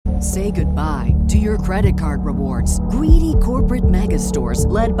Say goodbye to your credit card rewards. Greedy corporate mega stores,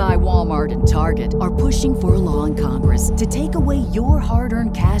 led by Walmart and Target, are pushing for a law in Congress to take away your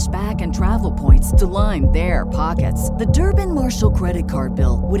hard-earned cash back and travel points to line their pockets. The Durbin-Marshall credit card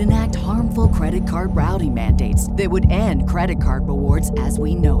bill would enact harmful credit card routing mandates that would end credit card rewards as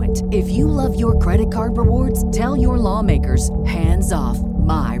we know it. If you love your credit card rewards, tell your lawmakers, hands off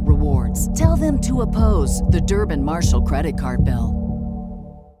my rewards. Tell them to oppose the Durbin-Marshall credit card bill.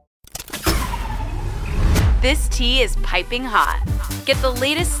 This tea is piping hot. Get the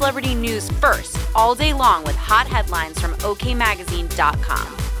latest celebrity news first all day long with hot headlines from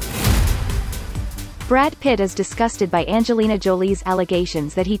OKMagazine.com. Brad Pitt is disgusted by Angelina Jolie's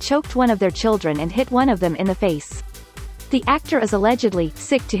allegations that he choked one of their children and hit one of them in the face. The actor is allegedly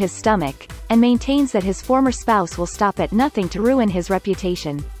sick to his stomach, and maintains that his former spouse will stop at nothing to ruin his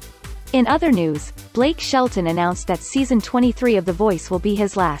reputation. In other news, Blake Shelton announced that season 23 of The Voice will be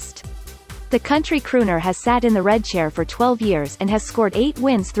his last. The country crooner has sat in the red chair for 12 years and has scored 8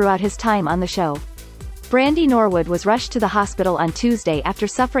 wins throughout his time on the show. Brandy Norwood was rushed to the hospital on Tuesday after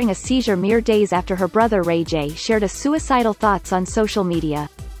suffering a seizure mere days after her brother Ray J shared a suicidal thoughts on social media.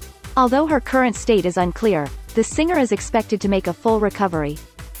 Although her current state is unclear, the singer is expected to make a full recovery.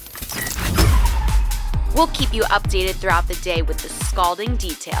 We'll keep you updated throughout the day with the scalding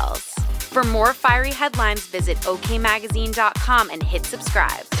details. For more fiery headlines, visit OKMagazine.com and hit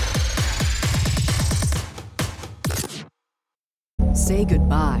subscribe. Say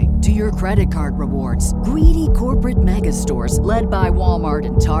goodbye to your credit card rewards. Greedy corporate mega stores, led by Walmart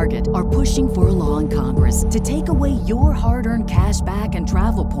and Target, are pushing for a law in Congress to take away your hard-earned cash back and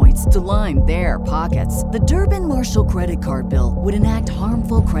travel points to line their pockets. The Durbin-Marshall credit card bill would enact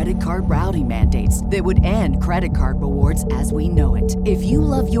harmful credit card routing mandates that would end credit card rewards as we know it. If you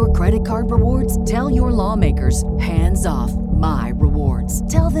love your credit card rewards, tell your lawmakers, hands off my rewards.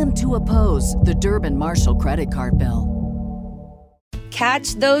 Tell them to oppose the Durbin-Marshall credit card bill.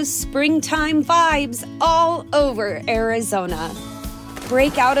 Catch those springtime vibes all over Arizona.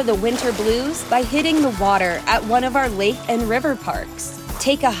 Break out of the winter blues by hitting the water at one of our lake and river parks.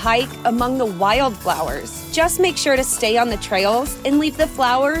 Take a hike among the wildflowers. Just make sure to stay on the trails and leave the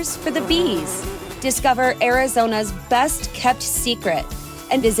flowers for the bees. Discover Arizona's best kept secret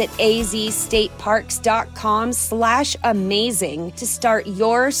and visit azstateparks.com/amazing to start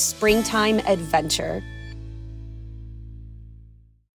your springtime adventure.